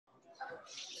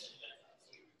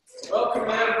Welcome,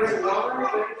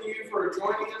 everyone. Thank you for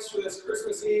joining us for this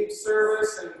Christmas Eve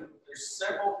service. And there's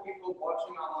several people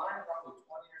watching online, probably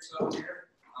 20 or so here.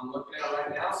 I'm looking at right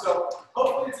now. So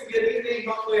hopefully it's a good evening.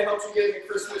 Hopefully it helps you get in the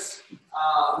Christmas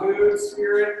mood,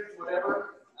 spirit,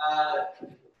 whatever.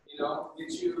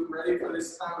 Get you ready for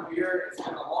this time of year. It's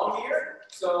been a long year,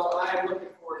 so I am looking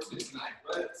forward to tonight.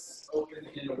 Let's open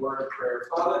in a word of prayer.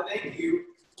 Father, thank you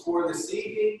for this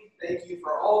evening. Thank you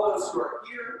for all those who are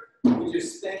here. We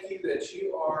just thank you that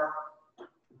you are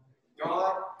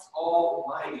God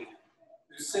Almighty,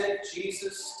 who sent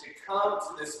Jesus to come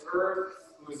to this earth,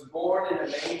 who was born in a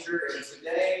manger, and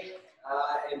today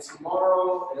and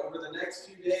tomorrow and over the next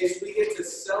few days, we get to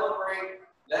celebrate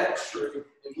that truth,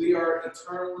 and we are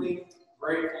eternally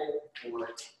grateful for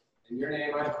it. In your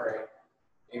name I pray.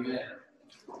 Amen.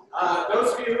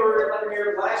 Those of you who were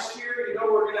here last year,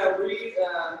 we're going to read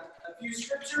a few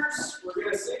scriptures. We're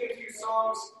going to sing a few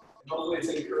songs, and hopefully it's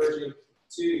encouraging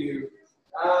to you.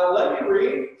 Let me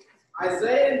read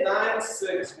Isaiah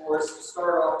 9:6 for us to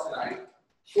start off tonight.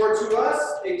 For to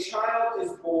us a child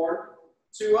is born,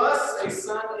 to us a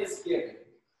son is given,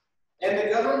 and the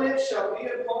government shall be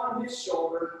upon his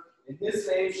shoulder, and his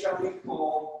name shall be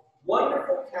called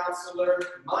Wonderful Counselor,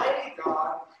 Mighty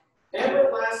God,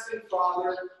 Everlasting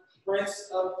Father,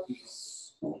 Prince of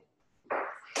Peace. I'm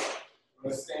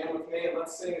going to stand with me and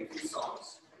let's sing a few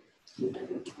songs. We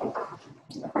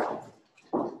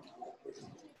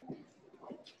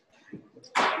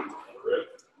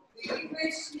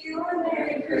wish you a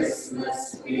Merry Christmas.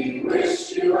 We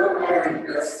wish you a Merry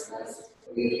Christmas.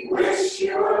 We wish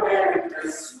you a Merry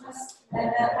Christmas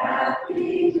and a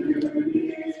Happy New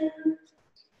Year.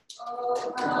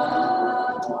 Oh,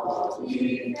 come, all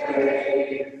ye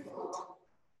faithful,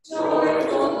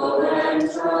 joyful and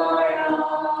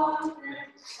triumphant.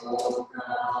 Oh,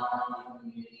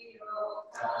 come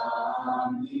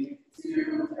ye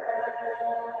to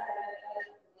Bethlehem.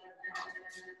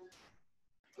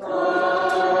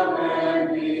 Come and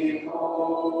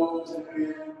behold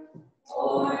him,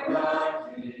 born the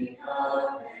King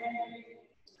of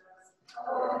Ages.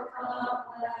 Oh, come,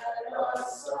 let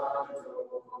us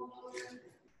adore him.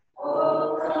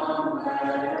 Oh, come,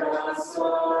 let us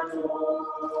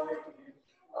adore him.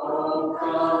 Oh,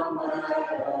 come,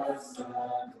 let us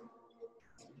adore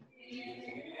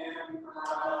him,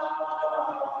 Christ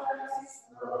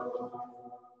the Lord.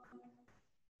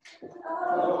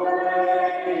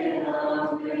 Away in a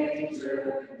manger,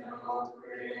 no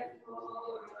grave for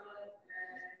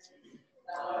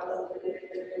a little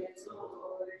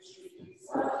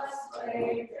Jesus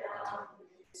laid down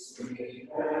his sweet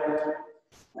head.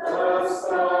 The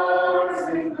stars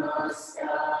in the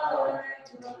sky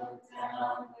looked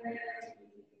down where he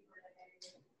lay.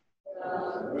 The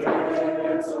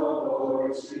little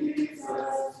Lord Jesus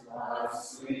was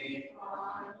asleep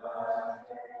on the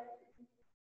bed.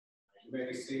 You may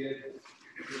be seated.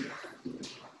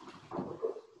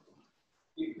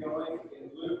 Keep going in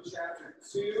Luke chapter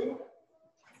 2.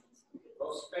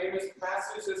 Most famous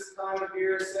passage this time of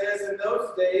year says, in those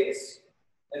days,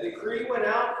 a decree went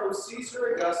out from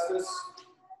Caesar Augustus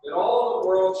that all the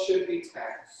world should be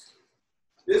taxed.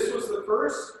 This was the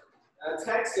first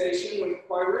taxation when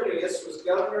Quirinius was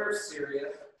governor of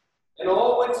Syria, and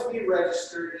all went to be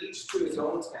registered, each to his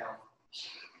own town.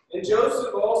 And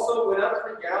Joseph also went up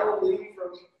from Galilee,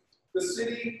 from the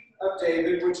city of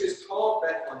David, which is called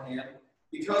Bethlehem,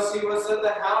 because he was of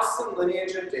the house and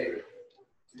lineage of David,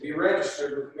 to be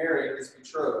registered with Mary, his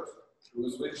betrothed, who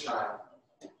was with child.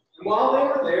 And while they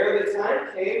were there, the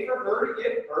time came for her to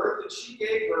give birth, and she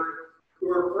gave birth to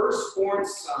her firstborn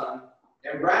son,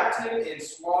 and wrapped him in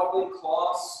swaddling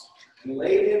cloths, and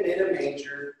laid him in a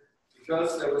manger,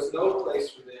 because there was no place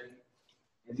for them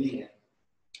in the inn.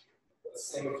 Let's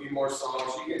sing a few more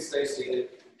songs. You can stay seated.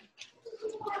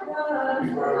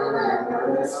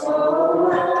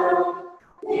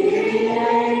 The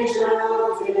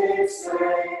angel did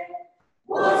say,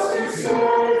 was to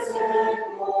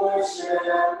certain more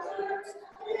shepherds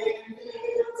in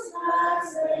fields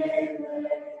as they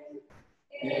lay,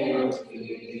 in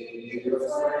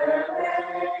fields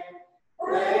where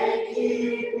they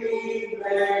keeping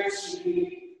their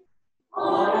sheep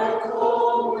on a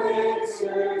cold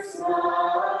winter's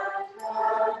night,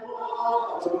 and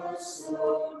water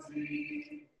so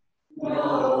deep.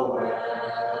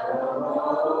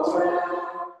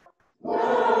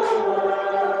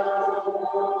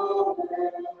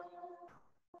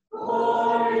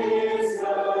 Born is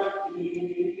the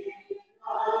King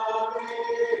of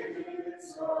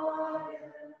Israel.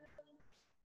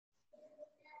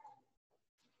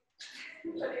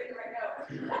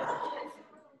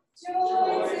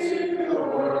 Joy to the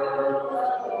world,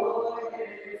 the Lord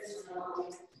is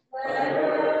known. Let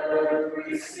earth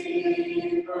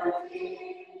receive her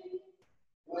King.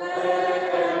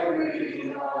 Let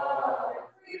every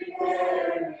heart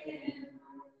prepare him.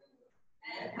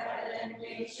 And heaven and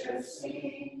nature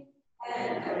sing.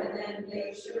 And heaven and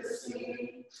nature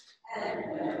sing. And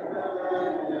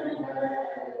heaven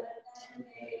and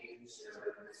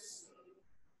nature sing.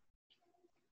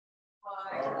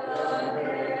 Hark the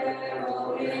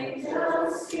herald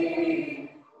angels sing,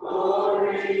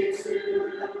 glory to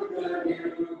the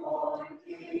newborn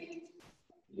King.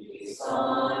 Peace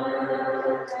on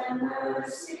earth and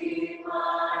mercy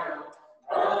mild,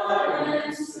 God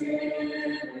and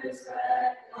sinners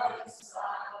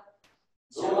reconciled.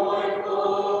 Joyful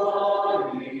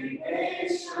all ye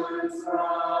nations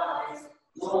rise,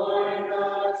 join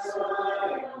the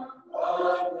triumph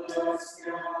of the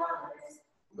skies.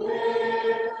 With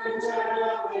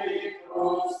angelic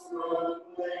hosts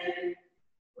proclaim,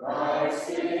 Christ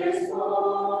is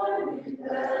born in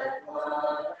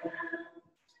Bethlehem.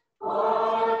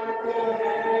 Hark the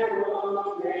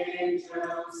herald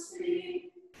angels sing,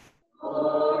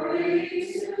 glory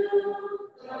to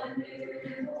the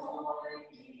newborn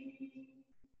King.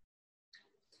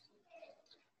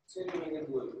 Continuing in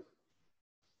Luke.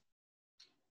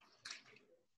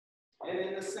 And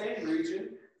in the same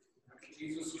region, after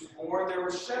Jesus was born, there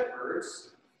were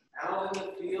shepherds out in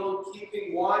the field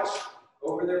keeping watch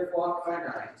over their flock by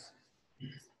night.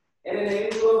 And an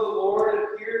angel of the Lord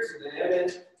appeared to them, and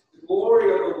the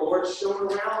glory of the Lord shone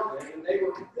around them, and they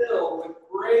were filled with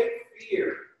great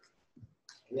fear.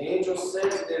 And the angel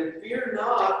said to them, Fear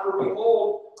not, for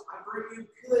behold, I bring you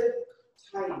good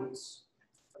tidings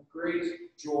of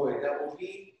great joy that will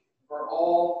be for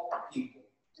all people.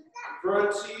 For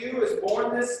unto you is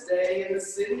born this day in the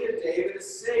city of David a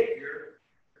Savior,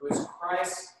 who is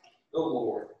Christ the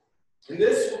Lord. And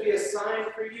this will be a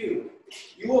sign for you.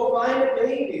 You will find a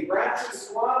baby wrapped in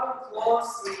swaddling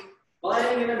cloths and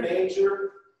lying in a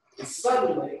manger. And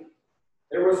suddenly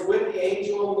there was with the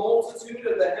angel a multitude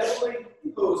of the heavenly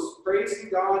hosts praising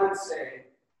God and saying,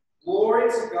 Glory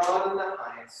to God in the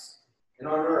highest, and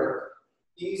on earth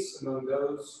peace among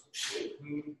those with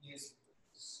whom he is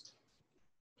pleased.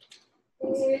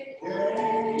 It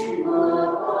came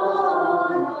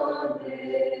upon a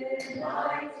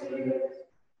midnight clear,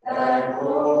 that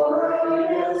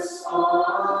glorious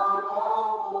song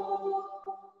of woe,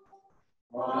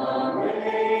 from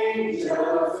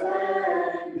angels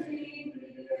bending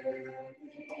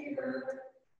near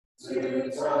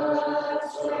to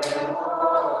touch their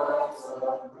hearts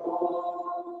of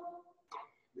gold.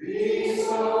 These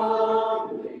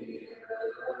only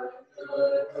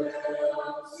goodwill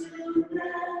to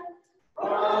men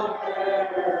from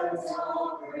heaven's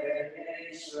own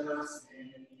gracious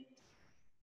name.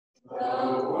 The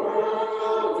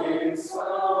world in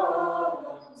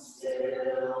solemn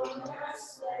stillness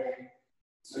lay,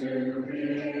 to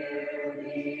hear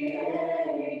the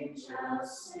angels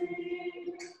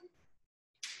sing.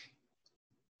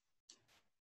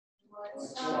 What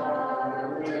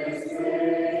child is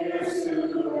this who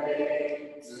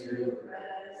laid to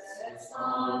rest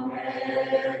on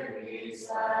Mary's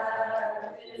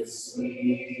lap is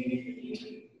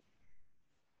sleep?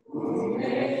 Whom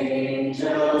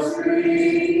angels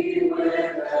greet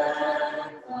with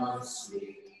anthem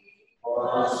sweet,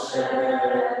 while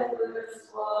shepherds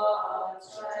watch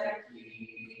and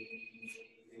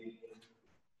keep.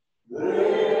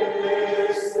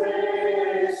 This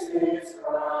is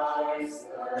Christ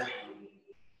the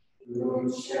King, whom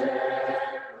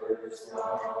shepherds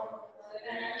love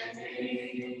and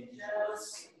angels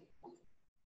sing.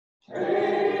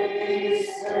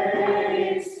 Haste,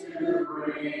 haste to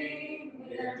bring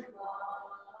him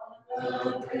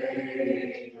the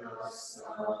babe, the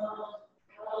Son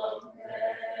of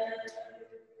Mary.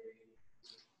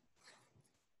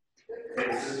 The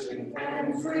Christian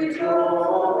friends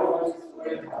rejoice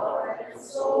with heart and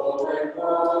soul and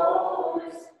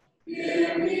voice.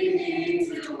 Give me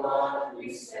heed to what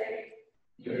we say.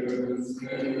 News,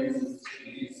 news,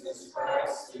 Jesus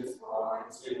Christ is born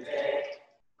today.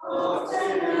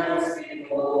 Often as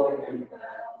before him bow,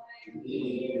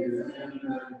 he is in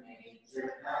the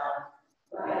manger now.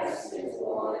 Christ is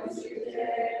born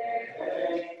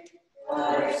today.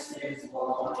 Christ is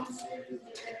born today.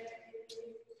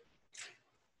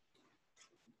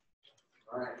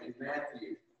 All right, in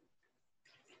Matthew,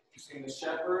 we've seen the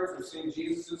shepherds, we've seen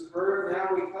Jesus' birth.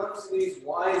 Now we come to these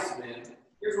wise men.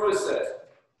 Here's what it says.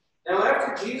 Now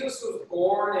after Jesus was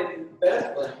born in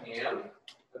Bethlehem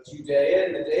of Judea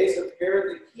in the days of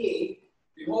Herod the king,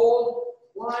 behold,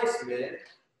 wise men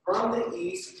from the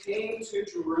east came to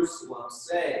Jerusalem,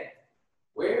 saying,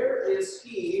 where is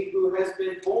he who has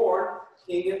been born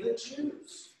King of the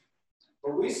Jews?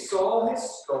 For we saw his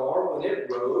star when it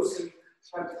rose and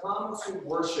have come to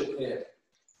worship him.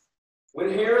 When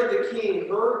Herod the king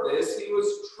heard this, he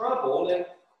was troubled, and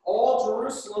all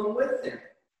Jerusalem with him.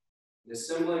 And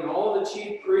assembling all the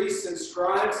chief priests and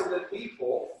scribes of the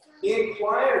people, he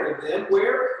inquired of them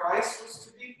where Christ was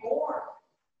to be born.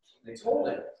 And they told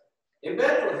him, in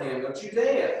Bethlehem of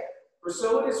Judea, for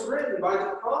so it is written by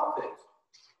the prophet.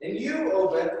 And you, O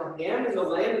Bethlehem, in the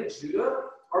land of Judah,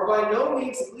 are by no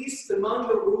means least among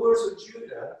the rulers of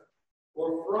Judah,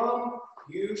 for from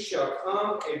you shall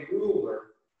come a ruler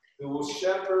who will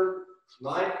shepherd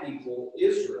my people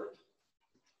Israel.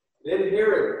 Then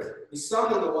Herod, he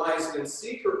summoned the wise men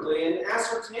secretly and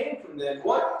ascertained from them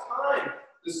what time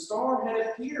the star had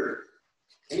appeared.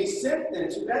 And he sent them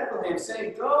to Bethlehem,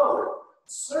 saying, Go,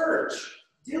 search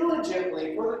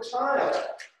diligently for the child.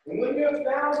 And when you have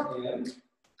found him,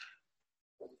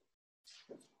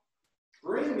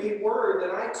 bring me word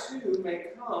that I too may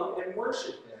come and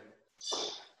worship him.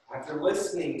 After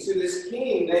listening to this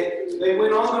king, they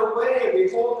went on their way, and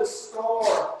behold, the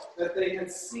star that they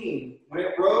had seen, when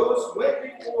it rose, went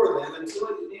before them until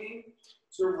it came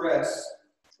to rest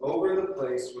over the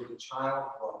place where the child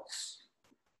was.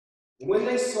 And when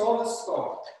they saw the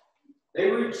star, they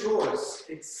rejoiced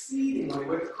exceedingly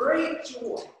with great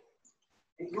joy.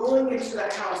 And going into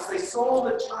the house, they saw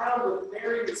the child with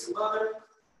Mary his mother,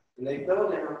 and they fell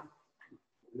down,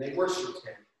 and they worshipped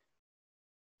him.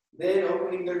 Then,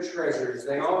 opening their treasures,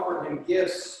 they offered him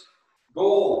gifts,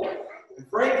 gold, and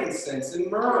frankincense,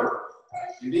 and myrrh.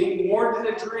 And being warned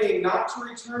in a dream not to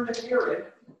return to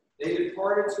Herod, they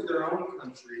departed to their own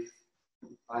country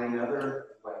by another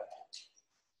way.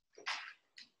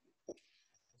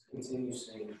 Let's continue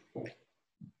singing.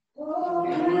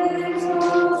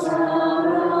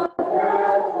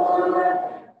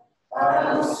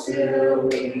 How still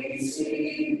we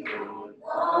see the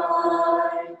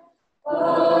light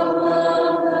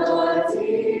above the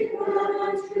deep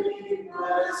and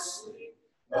dreamless sleep.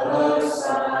 The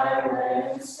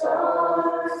silent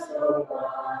stars go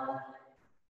by.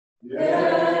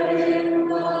 Yet in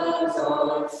the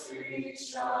dark street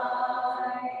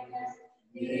shine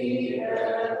the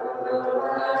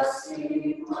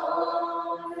everlasting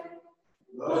light.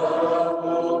 The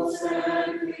hopes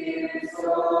and fears of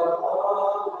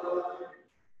all earth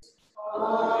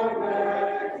are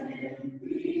reckoning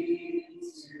thee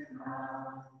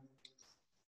tonight.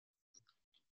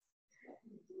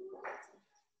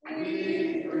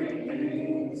 We bring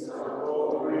things of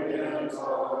orient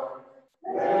art,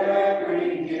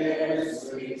 every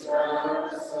gifts we tell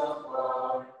us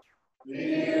apart.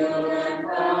 Field and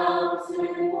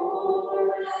fountain,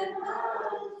 moor and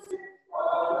mountain,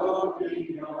 follow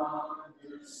beyond the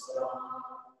star.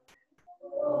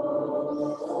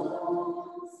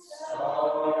 Oh,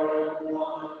 star of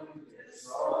wonder,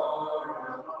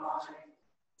 star of light,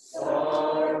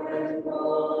 star with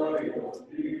royal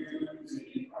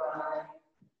beauty bright,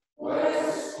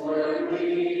 westward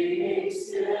leading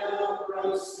still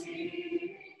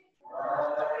proceed,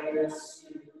 guide us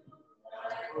to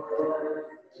thy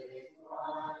birthday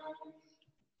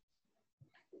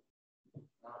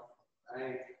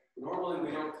light. Normally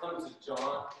we don't come to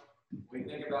John when we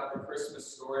think about the Christmas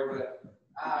story, but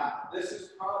this is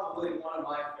probably one of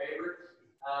my favorite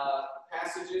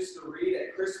passages to read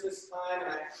at Christmas time,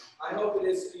 and I hope it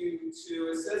is to you too.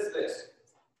 It says this: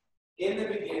 in the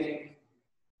beginning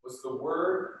was the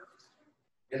Word,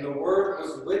 and the Word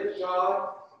was with God,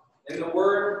 and the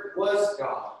Word was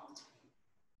God.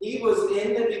 He was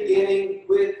in the beginning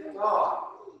with God.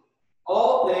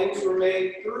 All things were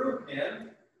made through him,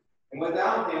 and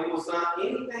without him was not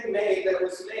anything made that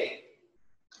was made.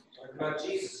 Talking about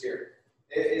Jesus here.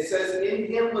 It says,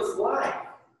 in him was life,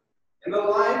 and the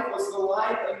life was the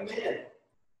light of men.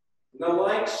 And the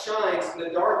light shines in the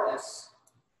darkness,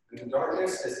 and the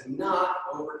darkness has not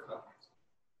overcome it.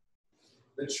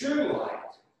 The true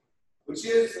light, which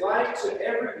is light to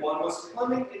everyone, was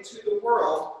coming into the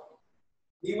world.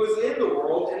 He was in the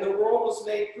world, and the world was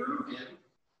made through him,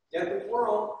 yet the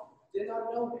world did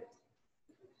not know him.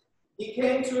 He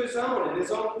came to his own, and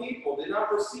his own people did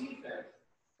not receive him.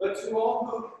 But to all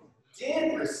who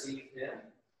did receive him,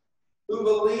 who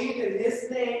believed in his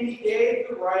name, he gave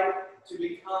the right to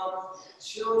become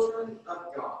children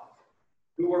of God,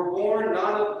 who were born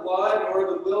not of blood,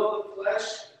 nor the will of the flesh,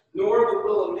 nor the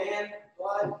will of man,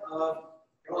 but of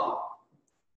God.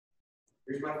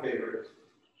 Here's my favorite.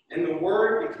 And the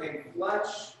Word became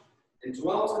flesh and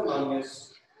dwelt among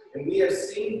us, and we have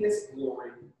seen his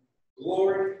glory.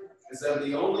 Glory as of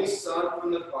the only Son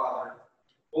from the Father,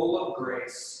 full of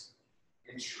grace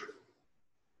and true.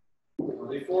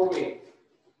 Before we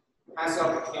pass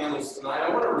out the candles tonight, I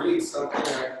want to read something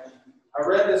I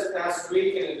read this past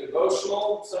week in a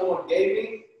devotional someone gave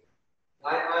me.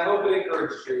 I hope it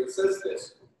encourages you. It says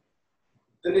this: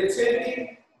 the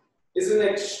Nativity is an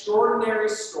extraordinary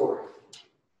story.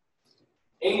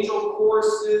 Angel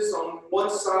choruses on one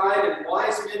side and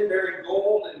wise men bearing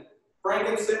gold and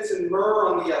frankincense and myrrh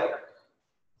on the other.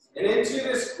 And into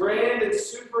this grand and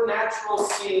supernatural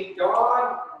scene,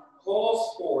 God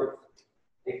calls forth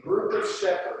a group of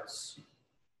shepherds,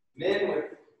 men with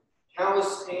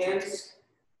calloused hands,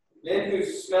 men who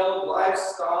smelled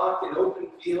livestock in open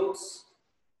fields.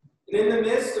 And in the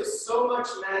midst of so much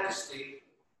majesty,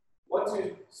 what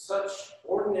do such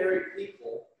ordinary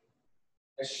people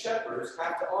as shepherds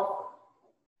have to offer?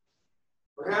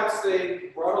 Perhaps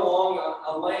they brought along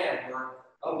a lamb or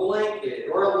a blanket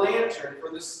or a lantern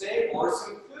for the stable or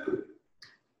some food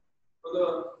for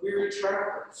the weary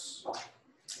travelers.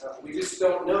 We just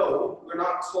don't know. We're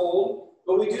not told.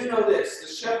 But we do know this: the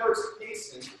shepherds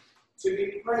hastened to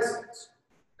be present.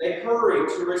 They hurried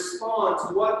to respond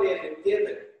to what they had been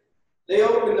given. They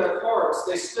opened their hearts.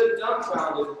 They stood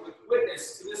dumbfounded with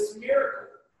witness to this miracle.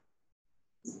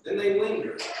 Then they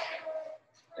lingered.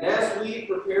 And as we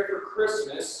prepare for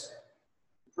Christmas,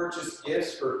 purchase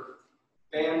gifts for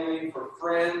family, for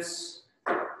friends,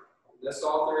 this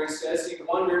author, he says, he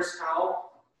wonders how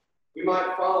we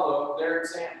might follow their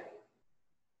example.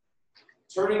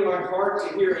 Turning my heart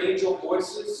to hear angel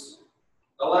voices,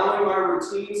 allowing my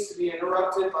routines to be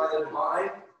interrupted by the divine,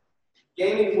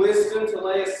 gaining wisdom to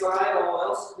lay aside all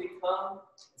else to become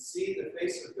and see the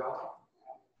face of God,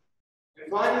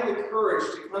 and finding the courage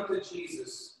to come to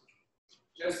Jesus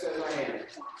just as I am.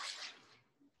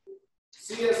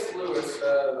 C.S. Lewis,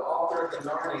 the author of the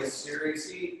Narnia series,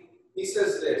 he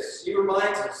says this. He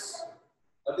reminds us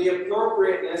of the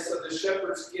appropriateness of the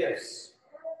shepherd's gifts.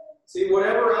 See,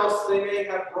 whatever else they may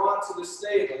have brought to the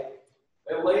stable,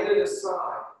 they laid it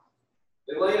aside.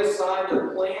 They laid aside their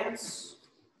plans,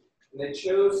 and they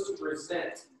chose to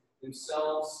present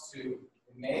themselves to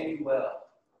Emmanuel,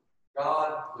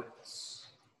 God with us.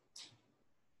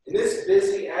 In this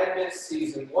busy Advent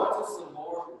season, what does the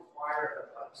Lord require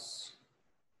of us?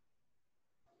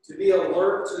 To be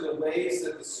alert to the ways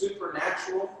that the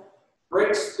supernatural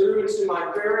breaks through into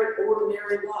my very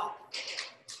ordinary life.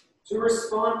 To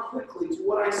respond quickly to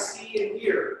what I see and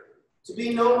hear. To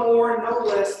be no more and no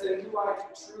less than who I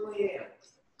truly am.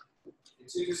 And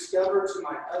to discover to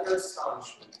my utter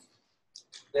astonishment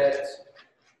that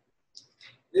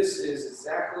this is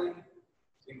exactly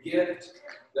the gift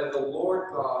that the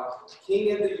Lord God,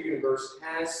 King of the universe,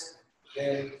 has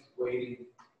been waiting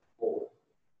for.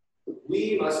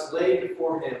 We must lay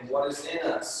before him what is in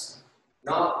us,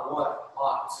 not what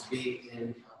ought to be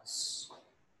in us.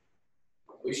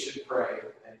 We should pray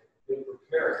and he'll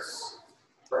prepare us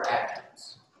for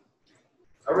Advent.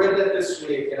 I read that this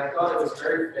week and I thought it was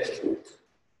very fitting.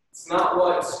 It's not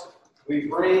what we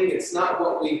bring, it's not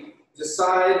what we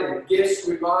decide and gifts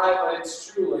we buy, but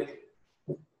it's truly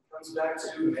comes back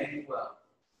to Emmanuel,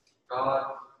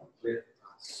 God with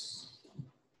us.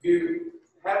 If you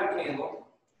have a candle,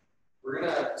 we're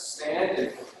going to stand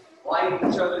and light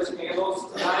each other's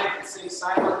candles tonight and sing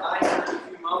Silent Night in a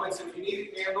few moments. If you need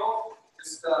a candle,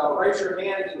 just raise your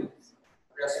hand and we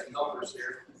got some helpers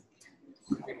here.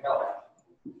 So we can help.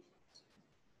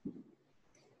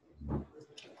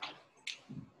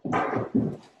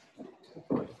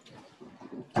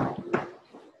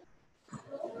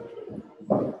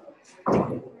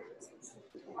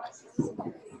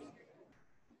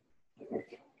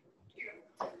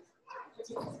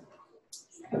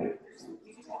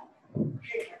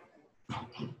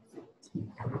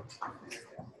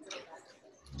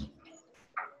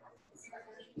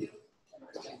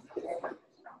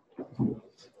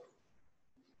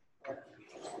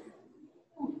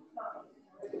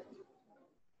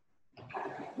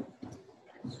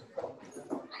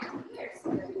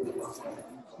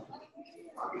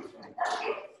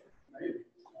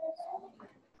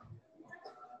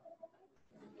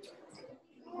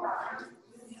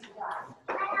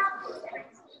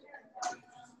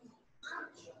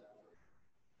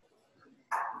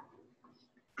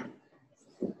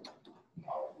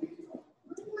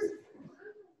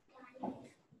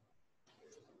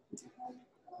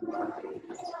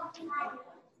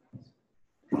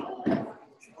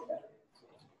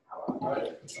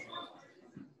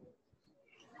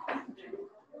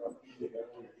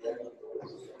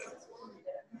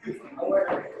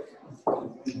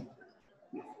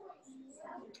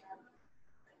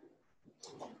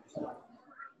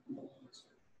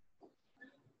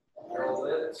 They're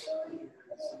lit.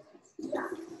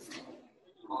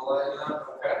 lighten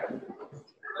up. Okay.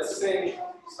 Let's sing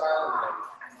silently.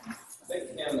 I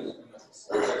think Kim is going to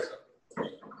say something.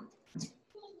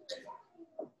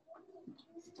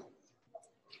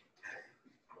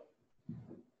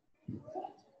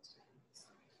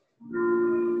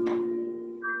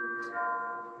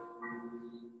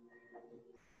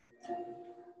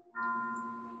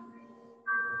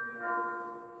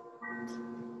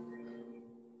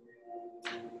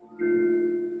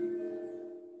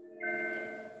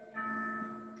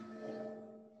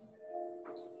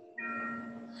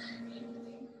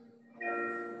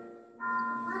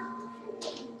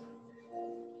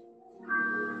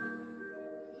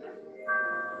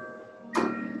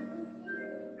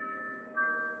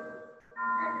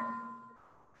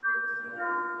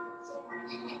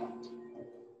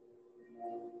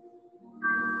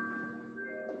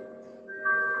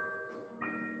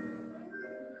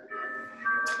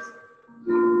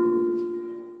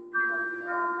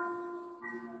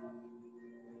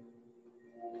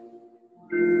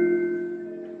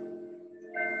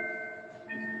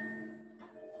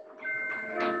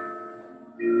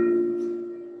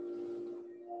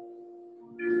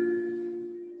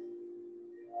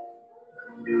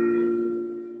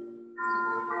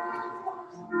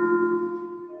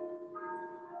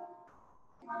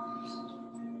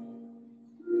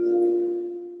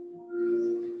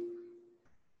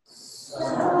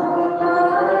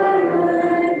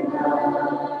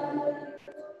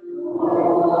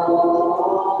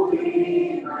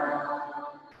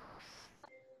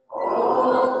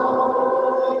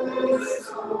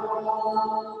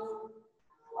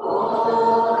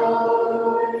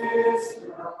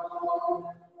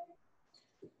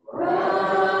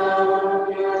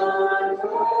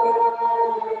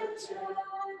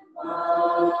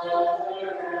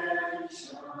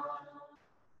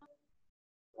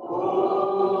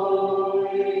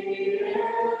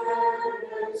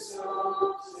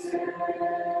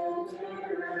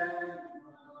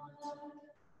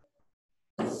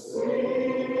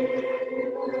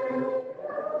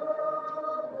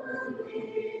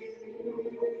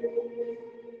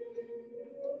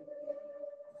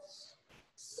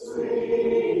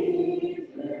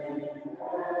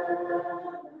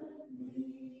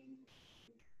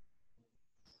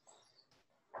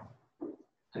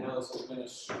 I know this has been a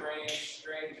strange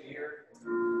year,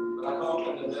 but I hope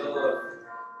in the middle of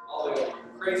all the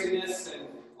craziness and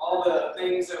all the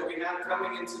things that we have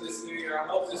coming into this new year, I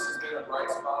hope this has been a bright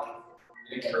spot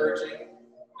and encouraging.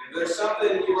 If there's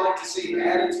something you'd like to see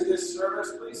added to this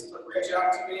service, please reach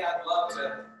out to me. I'd love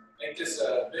to make this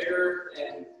bigger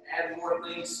and add more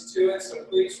things to it, so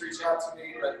please reach out to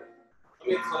me. But let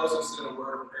me close this in a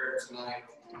word of prayer tonight.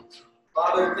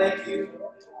 Father, thank you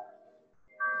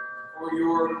for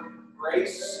your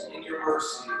grace and your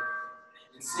mercy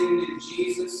in sending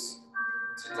Jesus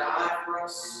to die for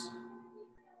us,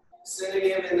 sending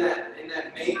him in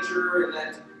that manger,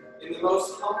 in the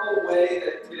most humble way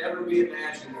that could ever be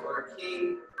imagined, for a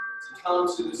king to come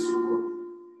to this world.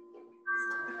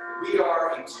 We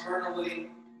are eternally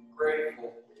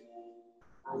grateful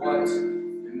for what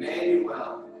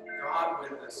Emmanuel, God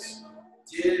with us,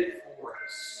 did for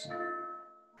us.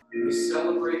 We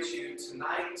celebrate you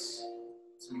tonight,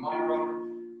 tomorrow,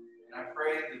 and I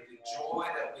pray that the joy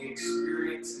that we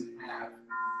experience and have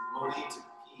will lead to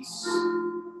peace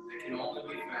that can only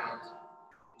be found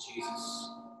in Jesus.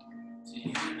 To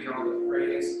you be all the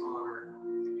praise, honor,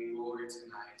 and glory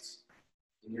tonight.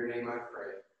 In your name I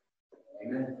pray.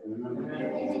 Amen.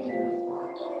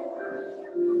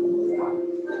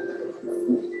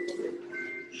 Amen.